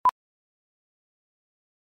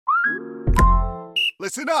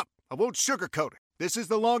Listen up. I won't sugarcoat it. This is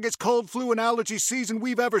the longest cold, flu, and allergy season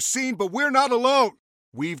we've ever seen, but we're not alone.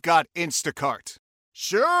 We've got Instacart.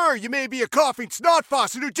 Sure, you may be a coughing snot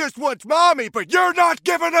faucet who just wants mommy, but you're not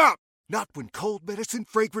giving up. Not when cold medicine,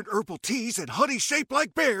 fragrant herbal teas, and honey shaped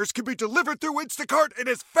like bears can be delivered through Instacart in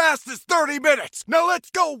as fast as 30 minutes. Now let's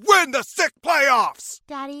go win the sick playoffs.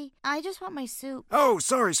 Daddy, I just want my soup. Oh,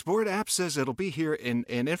 sorry, Sport. App says it'll be here in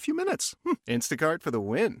a few minutes. Instacart for the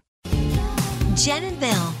win. Jen and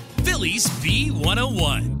Bill. Phillies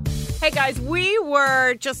B101. Hey guys, we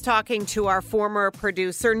were just talking to our former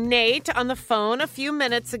producer, Nate, on the phone a few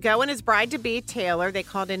minutes ago, and his bride-to-be, Taylor. They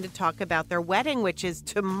called in to talk about their wedding, which is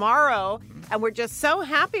tomorrow, and we're just so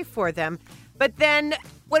happy for them. But then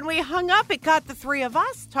when we hung up, it got the three of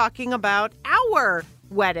us talking about our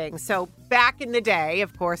wedding. So back in the day,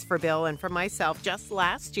 of course, for Bill and for myself, just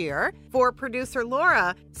last year, for producer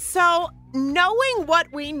Laura. So knowing what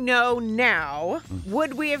we know now,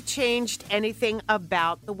 would we have changed anything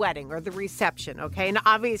about the wedding or the reception? Okay. And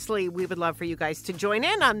obviously, we would love for you guys to join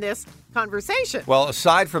in on this conversation. Well,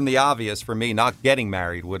 aside from the obvious, for me, not getting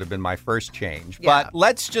married would have been my first change. Yeah. But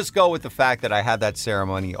let's just go with the fact that I had that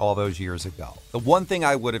ceremony all those years ago. The one thing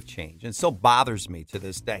I would have changed, and it still bothers me to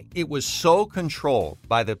this day, it was so controlled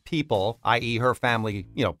by the people, i.e. her family,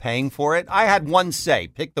 paying for it. I had one say,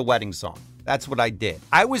 pick the wedding song. That's what I did.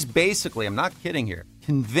 I was basically, I'm not kidding here,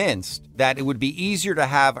 convinced that it would be easier to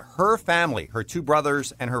have her family, her two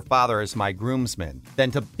brothers and her father as my groomsmen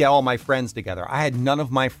than to get all my friends together. I had none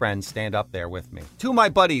of my friends stand up there with me. Two of my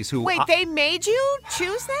buddies who... Wait, they made you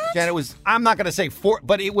choose that? Jen, it was, I'm not going to say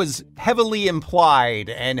but it was heavily implied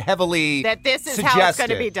and heavily that this is suggested. how it's going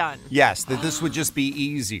to be done. Yes, that this would just be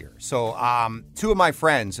easier. So two of my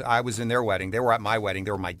friends, I was in their wedding. They were at my wedding.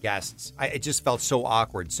 They were my guests. It just felt so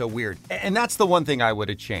awkward, so weird. And that's the one thing I would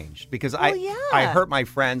have changed because I hurt my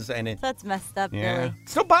friends and that's messed up, yeah. Billy. It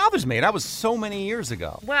still bothers me. That was so many years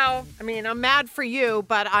ago. Well, I mean, I'm mad for you,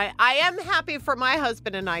 but I am happy for my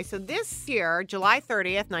husband and I. So this year, July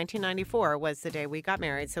 30th, 1994 was the day we got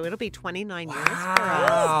married. So it'll be 29 years for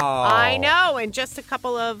us. I know, in just a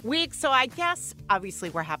couple of weeks. So I guess, obviously,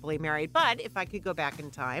 we're happily married. But if I could go back in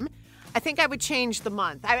time, I think I would change the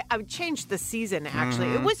month. I would change the season,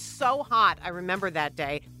 actually. It was so hot, I remember that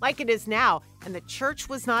day, like it is now. And the church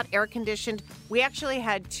was not air-conditioned. We actually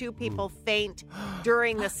had two people faint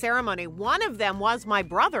during the ceremony. One of them was my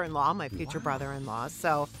brother-in-law, my future brother-in-law.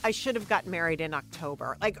 So I should have gotten married in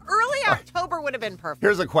October. Like, early October would have been perfect.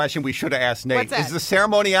 Here's a question we should have asked Nate. What's that? Is the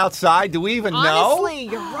ceremony outside? Do we even know? Honestly,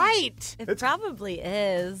 you're right. It probably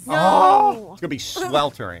is. No. Oh, it's going to be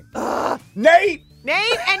sweltering. Nate! Nate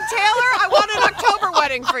and Taylor, I want an October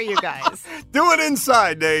wedding for you guys. Do it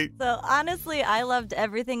inside, Nate. So honestly, I loved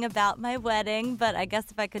everything about my wedding, but I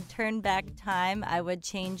guess if I could turn back time, I would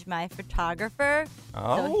change my photographer.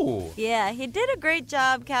 Oh. So, yeah, he did a great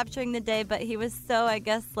job capturing the day, but he was so, I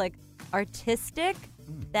guess, artistic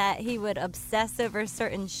that he would obsess over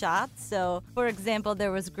certain shots. So, for example,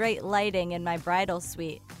 there was great lighting in my bridal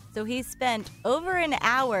suite. So he spent over an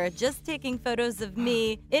hour just taking photos of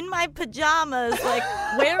me in my pajamas,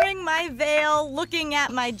 wearing my veil, looking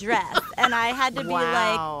at my dress. And I had to be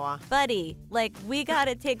like, buddy, we got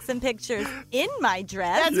to take some pictures in my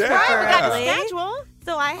dress. That's right. We got a schedule.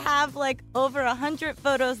 So I have over 100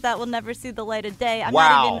 photos that will never see the light of day. I'm Wow.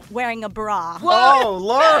 not even wearing a bra. Oh,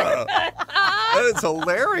 Laura. That is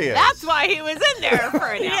hilarious. That's why he was in there for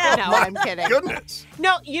an hour. No, I'm kidding. Goodness.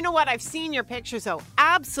 No, you know what? I've seen your pictures, though.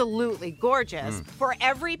 Absolutely gorgeous. For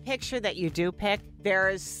every picture that you do pick,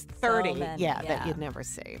 there's 30 that you'd never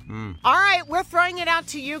see. All right, we're throwing it out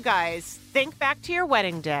to you guys. Think back to your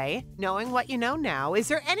wedding day, knowing what you know now. Is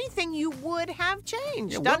there anything you would have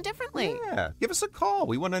changed, done differently? Yeah, give us a call.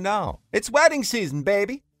 We want to know. It's wedding season,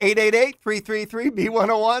 baby.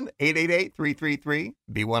 888-333-B101.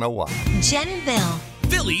 888-333-B101. Jen and Bill.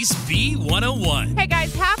 Phillies B101. Hey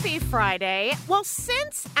guys, happy Friday. Well,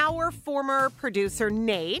 since our former producer,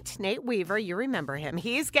 Nate Weaver, you remember him,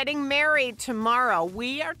 he's getting married tomorrow,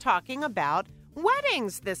 we are talking about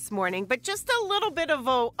weddings this morning, but just a little bit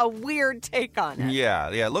of a weird take on it.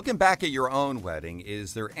 Yeah. Looking back at your own wedding,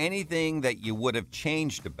 is there anything that you would have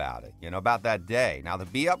changed about it, about that day? Now, the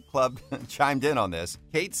Be Up Club chimed in on this.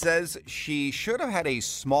 Kate says she should have had a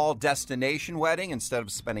small destination wedding instead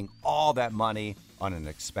of spending all that money on an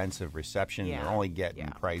expensive reception. Yeah. They're only getting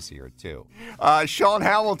pricier, too. Sean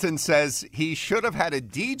Hamilton says he should have had a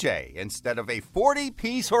DJ instead of a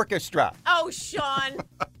 40-piece orchestra. Oh, Sean.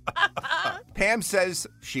 Pam says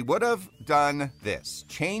she would have done this.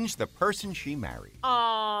 Change the person she married.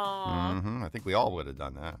 Aww. I think we all would have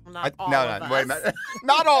done that. Not all no, of wait a us. minute.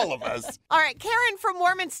 Not all of us. All right, Karen from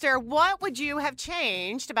Warminster, what would you have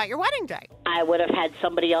changed about your wedding day? I would have had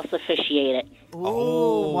somebody else officiate it.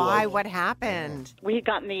 Ooh, why? What happened? We had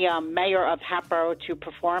gotten the mayor of Hatboro to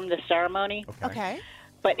perform the ceremony, Okay.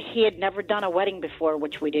 but he had never done a wedding before,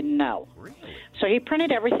 which we didn't know. Really? So he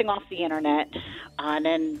printed everything off the internet, and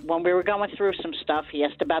then when we were going through some stuff, he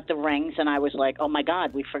asked about the rings, and I was like, oh, my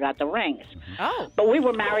God, we forgot the rings. Oh. But we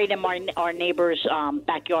were married in our neighbor's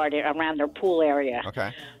backyard around their pool area.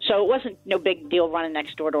 Okay. So it wasn't no big deal running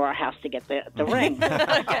next door to our house to get the ring.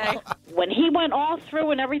 Okay. When he went all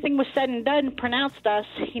through and everything was said and done, pronounced us,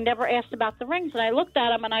 he never asked about the rings. And I looked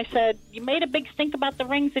at him and I said, you made a big stink about the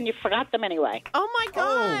rings and you forgot them anyway. Oh, my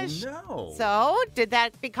gosh. Oh, no. So, did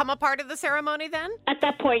that become a part of the ceremony then? At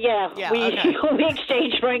that point, yeah, Yeah, we, okay. we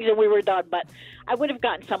exchanged rings and we were done. But I would have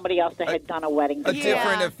gotten somebody else that had done a wedding A before.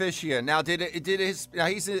 different officiant. Now, now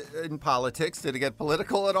he's in politics. Did it get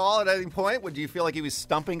political at all at any point? Would you feel like he was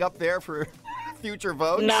stumping up there for future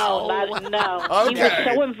votes? No. He was Okay.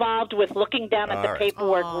 so involved with looking down at All the right.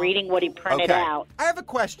 paperwork, reading what he printed out. I have a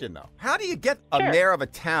question, though. How do you get a Sure. mayor of a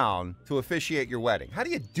town to officiate your wedding? How do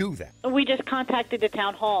you do that? We just contacted the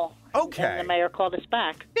town hall. Okay. And the mayor called us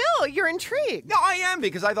back. Bill, you're intrigued. No, I am,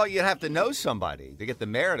 because I thought you'd have to know somebody to get the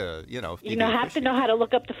mayor to, You have to know how to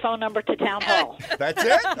look up the phone number to town hall. That's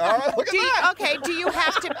it? All right, look at that. Okay, do you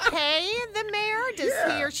have to pay the mayor?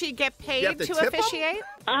 Does he or she get paid have to to tip him? officiate?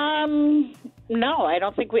 No, I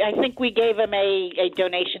don't think I think we gave him a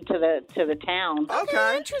donation to the town.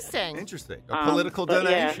 Okay. Interesting. Interesting. A political but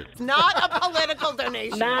yeah. donation. Not a political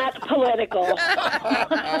donation. Not political.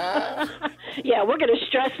 Yeah, we're going to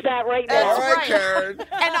stress that right now. All right, right. Karen.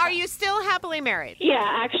 And are you still happily married? Yeah,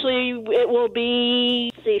 actually, it will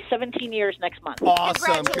be 17 years next month.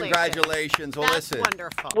 Awesome. Congratulations. Congratulations. Well, That's listen.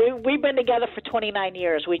 wonderful. We've been together for 29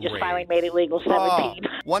 years. We just Great. finally made it legal 17.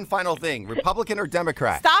 Oh, one final thing. Republican or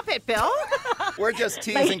Democrat? Stop it, Bill. We're just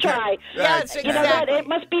teasing. Nice try. Yes, You know what? exactly. It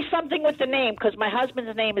must be something with the name because my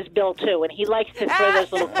husband's name is Bill, too, and he likes to throw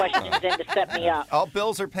those little questions in to set me up. All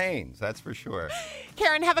bills are pains, that's for sure.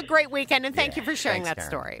 Karen, have a great weekend, and thank you for sharing Thanks, that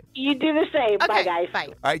Karen. story. You do the same. Okay, Bye, guys. bye.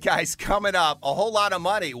 All right, guys, coming up, a whole lot of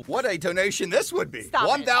money. What a donation this would be.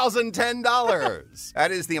 Stop it. $1,010.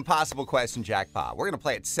 That is the impossible question jackpot. We're going to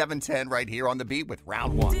play at 7:10 right here on the beat with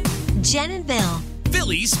round one. Jen and Bill.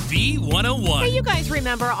 Phillies B101. Hey, you guys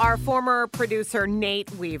remember our former producer, Nate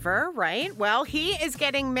Weaver, right? Well, he is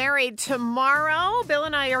getting married tomorrow. Bill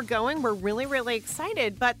and I are going. We're really, really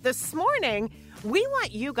excited. But this morning, we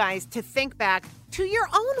want you guys to think back to your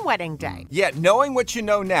own wedding day. Yeah, knowing what you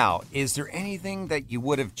know now, is there anything that you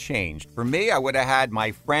would have changed? For me, I would have had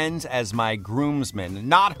my friends as my groomsmen,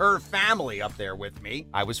 not her family up there with me.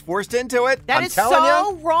 I was forced into it. That I'm is telling so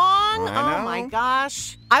you. wrong. I Oh, know. my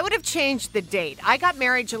gosh. I would have changed the date. I got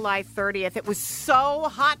married July 30th. It was so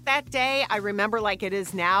hot that day. I remember like it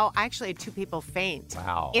is now. I actually had 2 people faint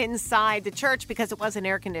Wow. inside the church because it wasn't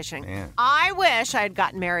air conditioning. Man. I wish I had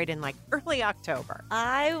gotten married in like early October.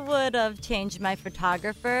 I would have changed my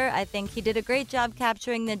photographer. I think he did a great job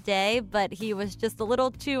capturing the day, but he was just a little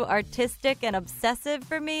too artistic and obsessive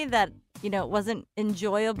for me that, it wasn't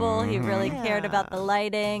enjoyable. He really cared about the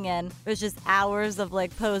lighting, and it was just hours of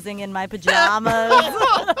like posing in my pajamas.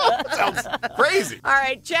 Sounds crazy. All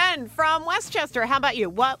right, Jen from Westchester, how about you?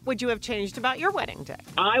 What would you have changed about your wedding day?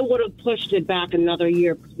 I would have pushed it back another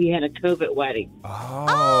year because we had a COVID wedding.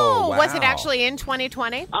 Oh, was it wow. actually in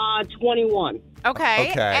 2020? 21. Okay.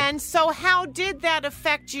 Okay. And so how did that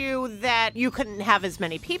affect you that you couldn't have as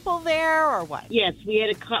many people there or what? Yes, we had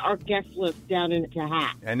to cut our guest list down into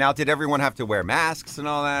half. And now, did everyone have to wear masks and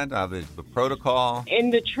all that? The protocol? In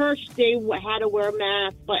the church, they had to wear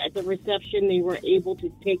masks, but at the reception, they were able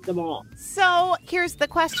to take them off. So here's the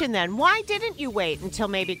question then. Why didn't you wait until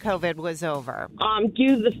maybe COVID was over?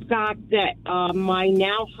 Due to the fact that my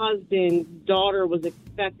now husband's daughter was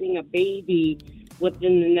expecting a baby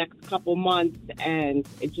within the next couple months, and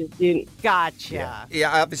it just didn't. Gotcha.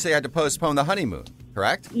 Yeah, obviously I had to postpone the honeymoon,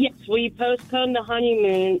 correct? Yes, we postponed the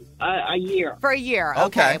honeymoon a year. For a year.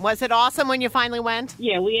 Okay. Was it awesome when you finally went?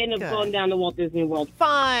 Yeah, we ended up Good. going down to Walt Disney World.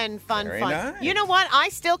 Fun. Very nice. You know what? I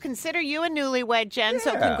still consider you a newlywed, Jen,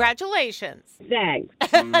 so Yeah. congratulations. Thanks.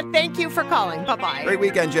 Thank you for calling. Bye-bye. Great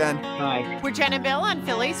weekend, Jen. Bye. We're Jen and Bill on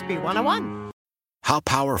Phillies B101. How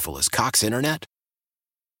powerful is Cox Internet?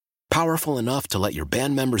 Powerful enough to let your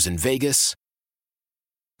band members in Vegas,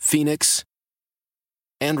 Phoenix,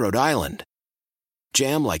 and Rhode Island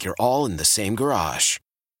jam like you're all in the same garage.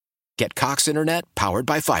 Get Cox Internet powered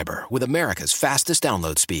by fiber with America's fastest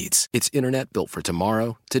download speeds. It's internet built for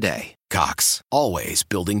tomorrow, today. Cox, always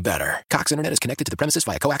building better. Cox Internet is connected to the premises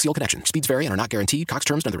via coaxial connection. Speeds vary and are not guaranteed. Cox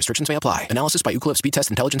terms and other restrictions may apply. Analysis by Ookla Speed Test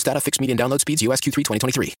Intelligence Data. Fixed median download speeds. US Q3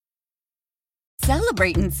 2023.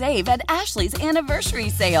 Celebrate and save at Ashley's Anniversary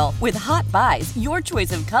Sale. With Hot Buys, your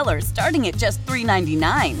choice of colors starting at just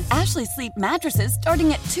 $3.99. Ashley Sleep mattresses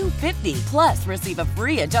starting at $2.50. Plus, receive a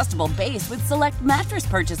free adjustable base with select mattress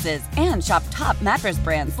purchases. And shop top mattress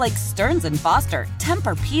brands like Stearns & Foster,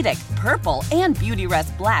 Tempur-Pedic, Purple, and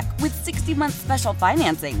Beautyrest Black with 60-month special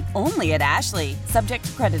financing. Only at Ashley. Subject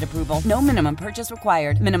to credit approval. No minimum purchase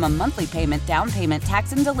required. Minimum monthly payment, down payment,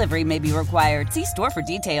 tax, and delivery may be required. See store for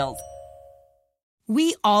details.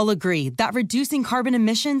 We all agree that reducing carbon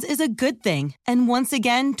emissions is a good thing. And once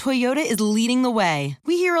again, Toyota is leading the way.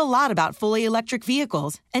 We hear a lot about fully electric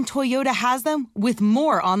vehicles, and Toyota has them with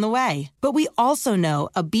more on the way. But we also know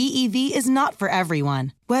a BEV is not for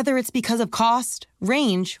everyone, whether it's because of cost,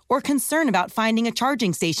 range, or concern about finding a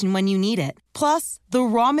charging station when you need it. Plus, the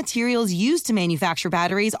raw materials used to manufacture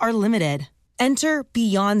batteries are limited. Enter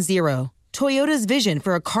Beyond Zero, Toyota's vision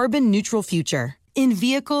for a carbon-neutral future. In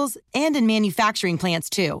vehicles and in manufacturing plants,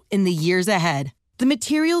 too, in the years ahead. The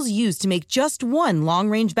materials used to make just one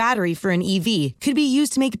long-range battery for an EV could be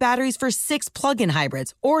used to make batteries for 6 plug-in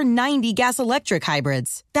hybrids or 90 gas-electric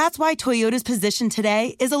hybrids. That's why Toyota's position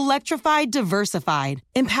today is electrified, diversified,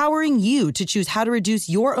 empowering you to choose how to reduce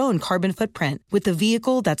your own carbon footprint with the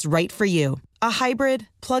vehicle that's right for you. A hybrid,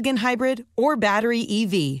 plug-in hybrid, or battery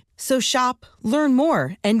EV. So shop, learn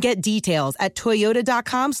more, and get details at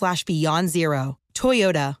toyota.com/beyondzero.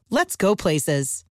 Toyota, let's go places.